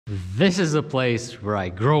This is a place where I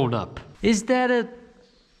grown up. Is that a...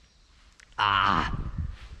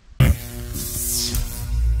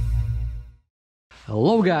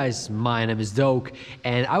 Hello guys, my name is Doke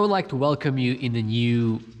and I would like to welcome you in a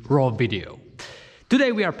new raw video.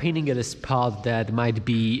 Today we are painting at a spot that might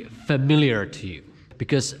be familiar to you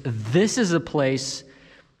because this is a place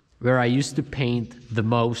where I used to paint the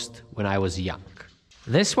most when I was young.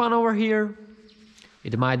 This one over here,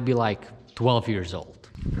 it might be like 12 years old.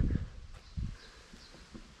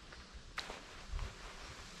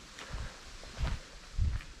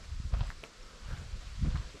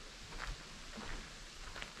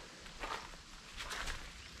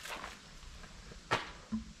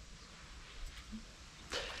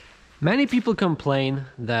 Many people complain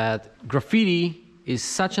that graffiti is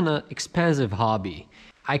such an expensive hobby.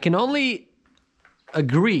 I can only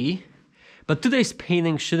agree, but today's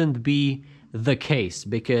painting shouldn't be the case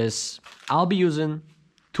because I'll be using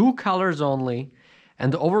 2 colors only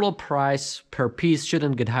and the overall price per piece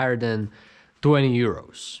shouldn't get higher than 20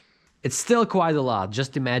 euros. It's still quite a lot.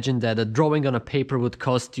 Just imagine that a drawing on a paper would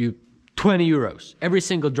cost you 20 euros, every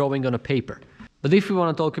single drawing on a paper. But if we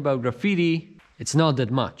want to talk about graffiti, it's not that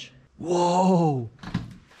much. Whoa!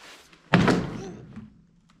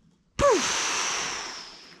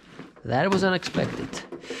 That was unexpected.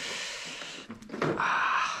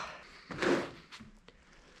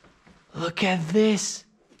 Look at this!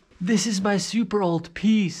 This is my super old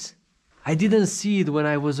piece. I didn't see it when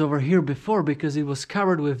I was over here before because it was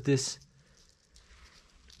covered with this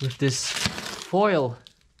foil.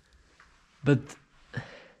 But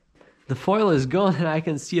the foil is gone and I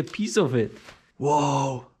can see a piece of it.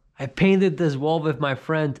 Whoa! I painted this wall with my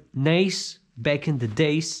friend Nace back in the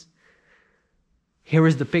days. Here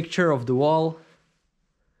is the picture of the wall.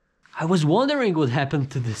 I was wondering what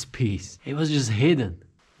happened to this piece. It was just hidden.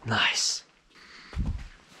 Nice.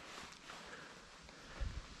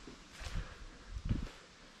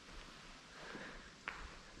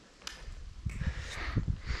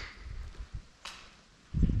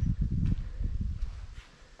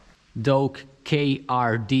 Doke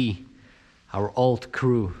KRD, our old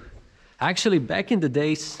crew. Actually, back in the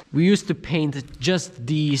days, we used to paint just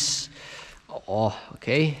these,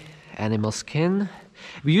 animal skin.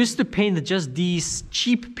 We used to paint just these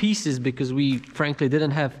cheap pieces because we frankly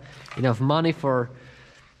didn't have enough money for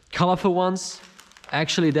colorful ones.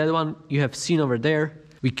 Actually, that one you have seen over there,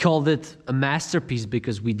 we called it a masterpiece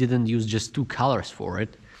because we didn't use just 2 colors for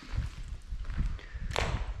it.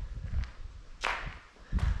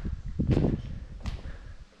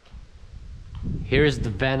 Here is the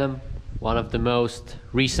Venom, one of the most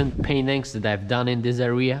recent paintings that I've done in this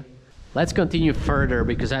area. Let's continue further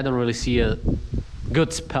because I don't really see a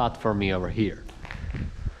good spot for me over here.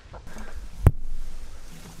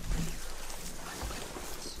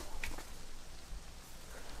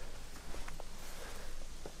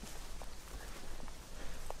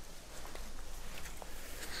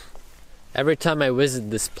 Every time I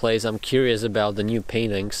visit this place, I'm curious about the new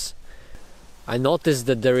paintings. I noticed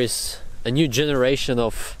that there is a new generation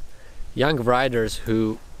of young writers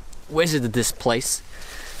who visited this place.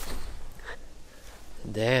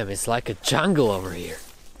 Damn, it's like a jungle over here.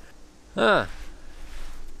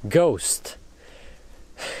 Ghost.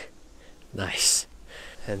 Nice.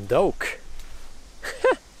 And Doke.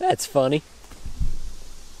 That's funny.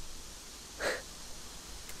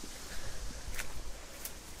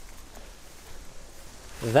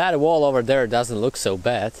 That wall over there doesn't look so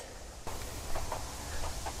bad.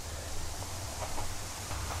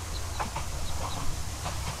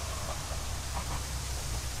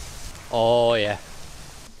 Oh yeah,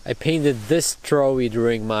 I painted this trophy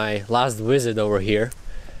during my last visit over here,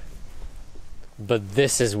 but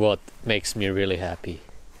this is what makes me really happy.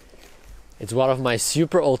 It's one of my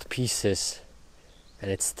super old pieces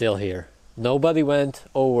and it's still here. Nobody went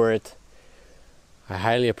over it. I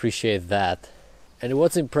highly appreciate that. And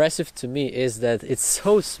what's impressive to me is that it's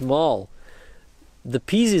so small. The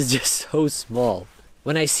piece is just so small.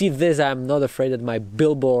 When I see this, I'm not afraid that my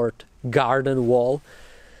billboard garden wall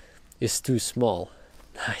is too small.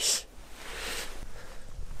 Nice.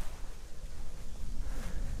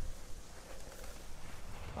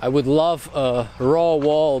 I would love a raw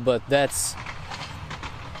wall, but that's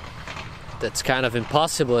kind of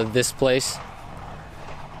impossible at this place.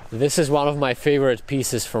 This is one of my favorite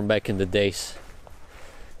pieces from back in the days.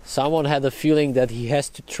 Someone had a feeling that he has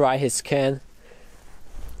to try his can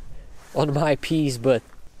on my piece, but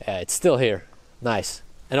it's still here. Nice.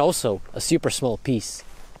 And also a super small piece.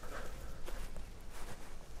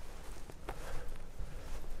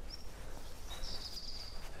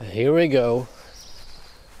 Here we go.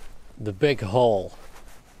 The big hole.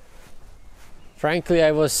 Frankly,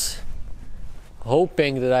 I was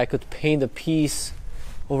hoping that I could paint a piece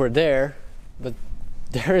over there, but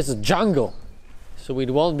there is a jungle, so it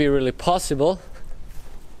won't be really possible.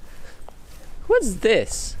 What's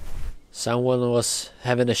this? Someone was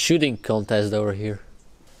having a shooting contest over here.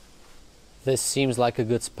 This seems like a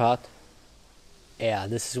good spot. Yeah,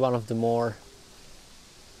 this is one of the more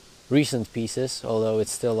recent pieces, although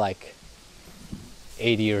it's still like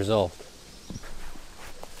 80 years old.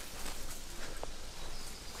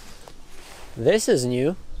 This is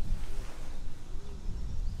new.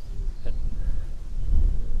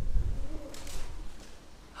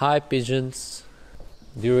 Hi pigeons.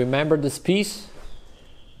 Do you remember this piece?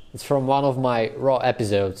 It's from one of my raw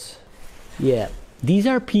episodes. Yeah, these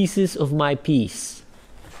are pieces of my piece.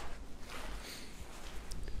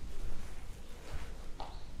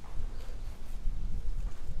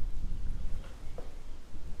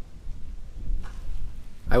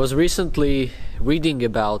 I was recently reading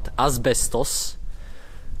about asbestos,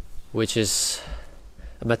 which is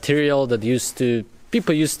a material that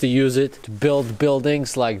people used to use it to build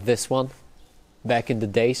buildings like this one back in the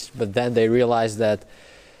days, but then they realized that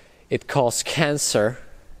it caused cancer.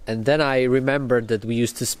 And then I remembered that we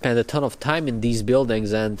used to spend a ton of time in these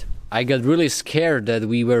buildings, and I got really scared that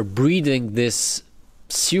we were breathing this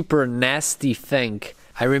super nasty thing.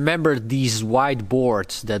 I remember these white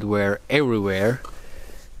boards that were everywhere,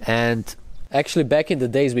 and actually back in the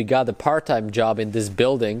days we got a part-time job in this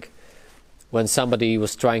building when somebody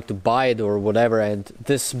was trying to buy it or whatever, and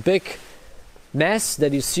this big mess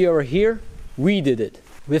that you see over here, we did it.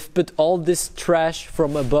 We've put all this trash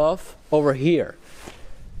from above over here.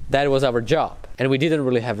 That was our job, and we didn't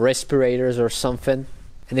really have respirators or something.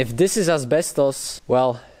 And if this is asbestos,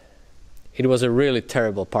 well, it was a really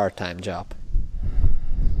terrible part-time job.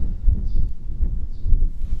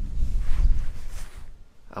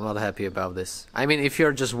 I'm not happy about this. I mean, if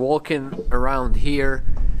you're just walking around here,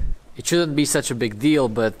 it shouldn't be such a big deal,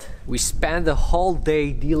 but we spent the whole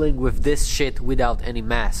day dealing with this shit without any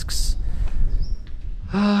masks.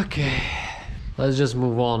 Okay, let's just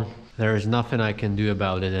move on. There is nothing I can do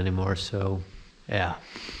about it anymore, so yeah.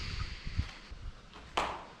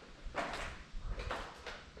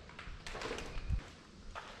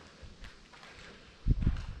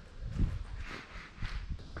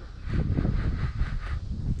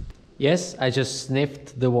 Yes, I just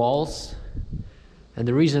sniffed the walls, and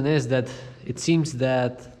the reason is that it seems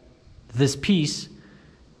that this piece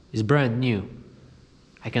is brand new.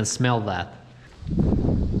 I can smell that.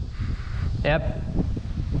 Yep.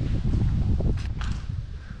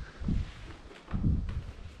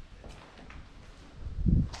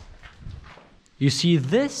 You see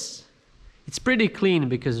this? It's pretty clean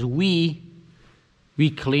because we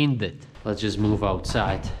cleaned it. Let's just move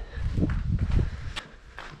outside.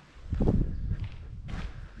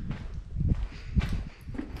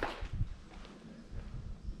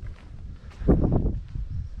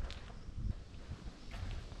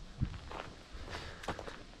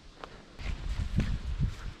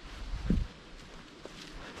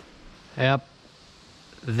 Yep,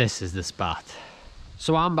 this is the spot.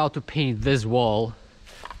 So I'm about to paint this wall,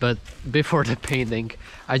 but before the painting,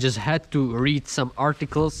 I just had to read some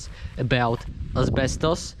articles about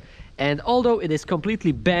asbestos. And although it is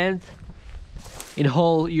completely banned in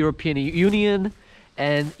whole European Union,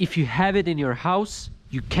 and if you have it in your house,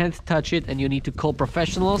 you can't touch it and you need to call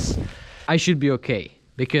professionals, I should be okay,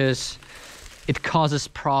 because it causes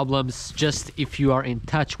problems just if you are in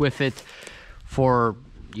touch with it for,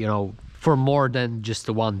 you know, for more than just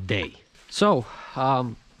one day. So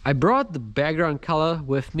I brought the background color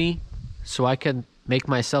with me so I can make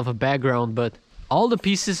myself a background, but all the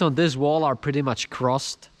pieces on this wall are pretty much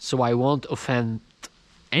crossed, so I won't offend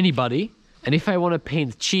anybody. And if I want to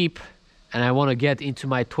paint cheap and I want to get into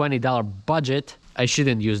my $20 budget, I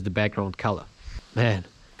shouldn't use the background color. Man.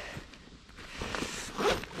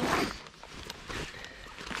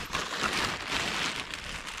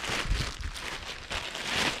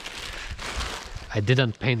 I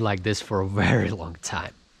didn't paint like this for a very long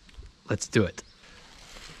time. Let's do it.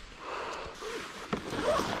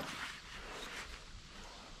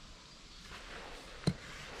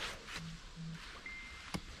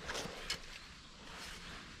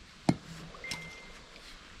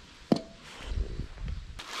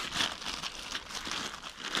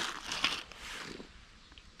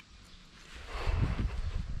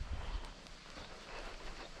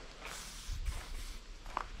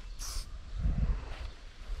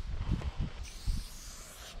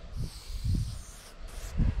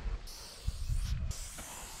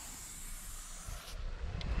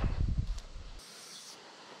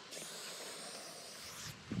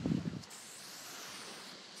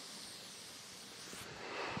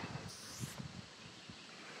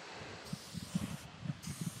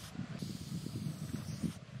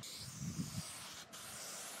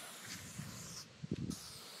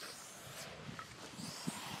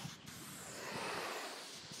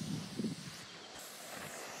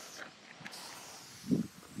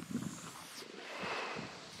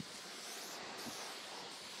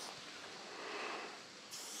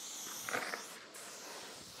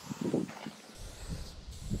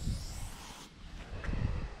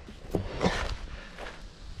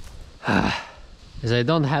 As I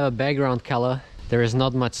don't have a background color, there is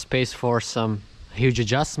not much space for some huge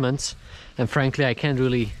adjustments, and frankly I can't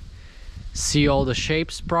really see all the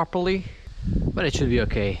shapes properly, but it should be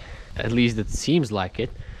okay. At least it seems like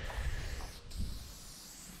it.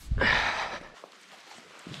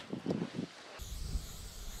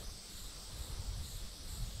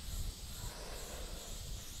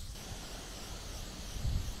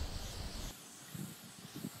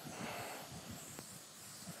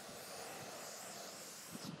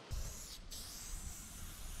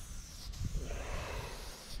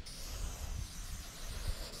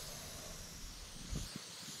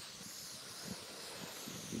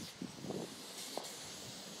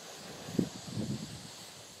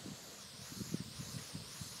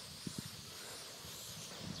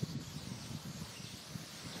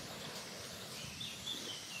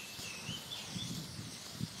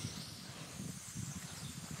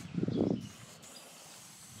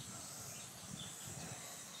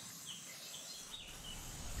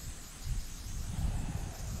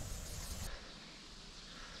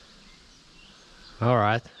 All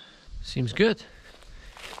right, seems good,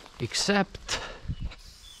 except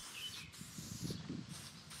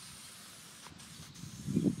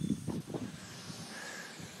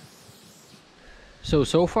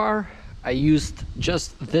so far I used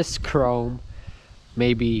just this chrome,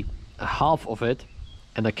 maybe a half of it,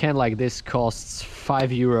 and a can like this costs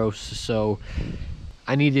 €5, so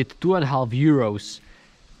I needed €2.5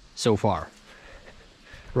 so far.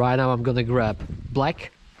 Right now I'm gonna grab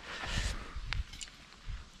black,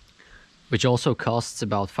 which also costs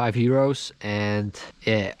about €5, and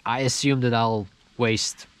I assume that I'll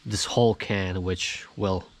waste this whole can, which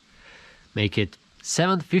will make it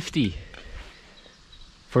 $7.50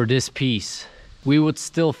 for this piece. We would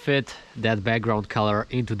still fit that background color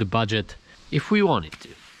into the budget if we wanted to.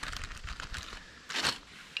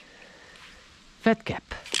 Fat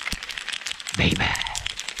cap, baby.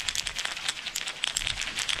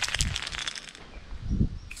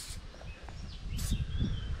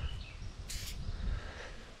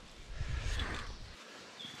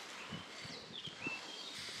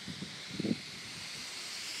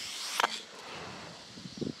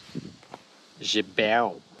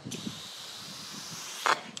 Jebel.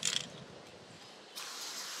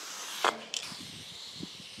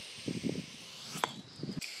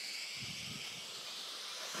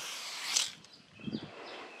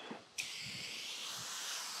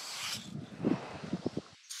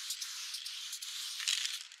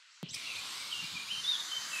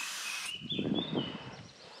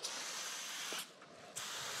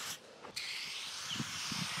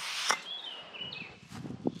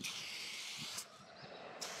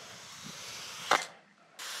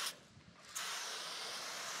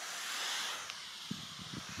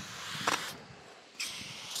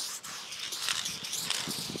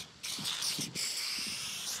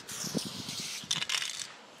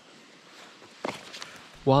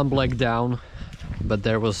 One black down, but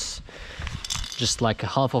there was just like a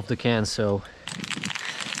half of the can, so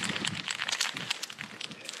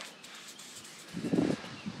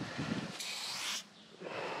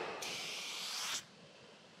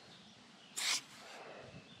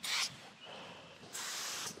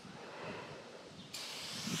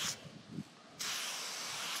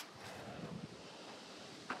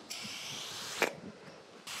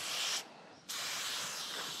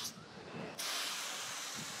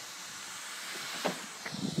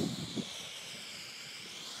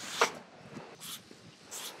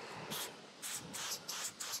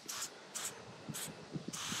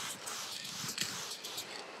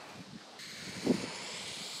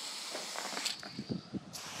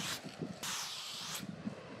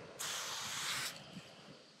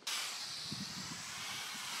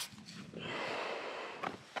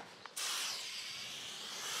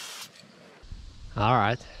all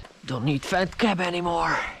right. Don't need fat cap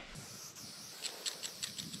anymore.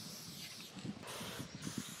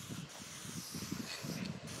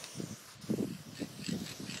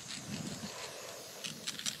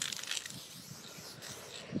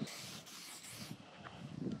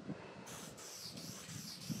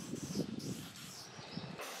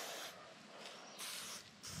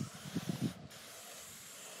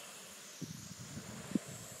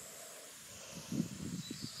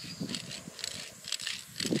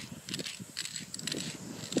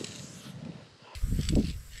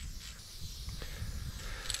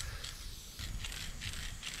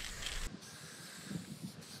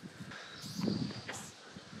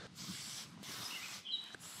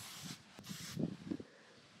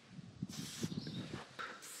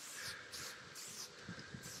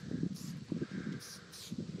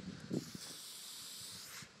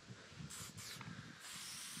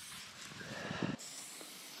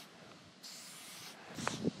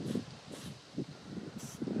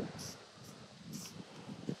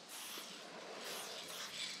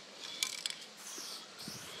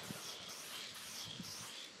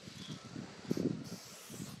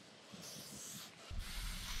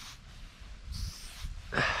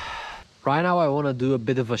 Right now I want to do a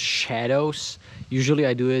bit of a shadows. Usually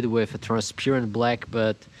I do it with a transparent black,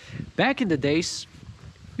 but back in the days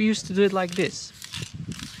we used to do it like this,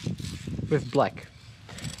 with black,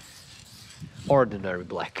 ordinary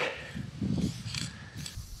black.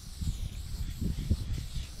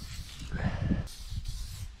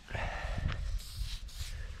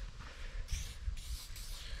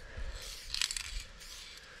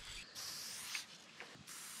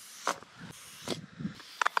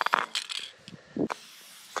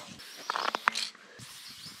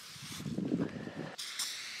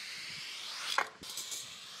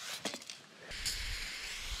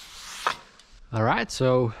 Alright,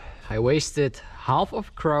 so I wasted half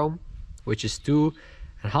of chrome, which is 2.5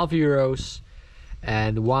 euros,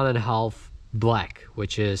 and 1.5 black,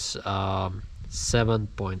 which is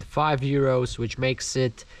 7.5 euros, which makes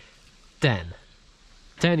it 10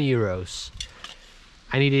 euros.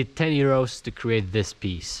 I needed 10 euros to create this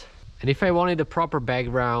piece. And if I wanted a proper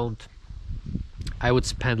background, I would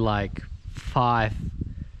spend like 7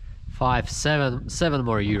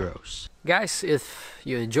 more euros. Guys, if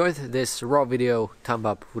you enjoyed this raw video, thumb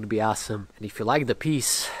up would be awesome. And if you like the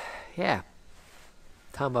piece, yeah,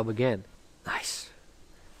 thumb up again. Nice.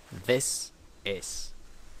 This is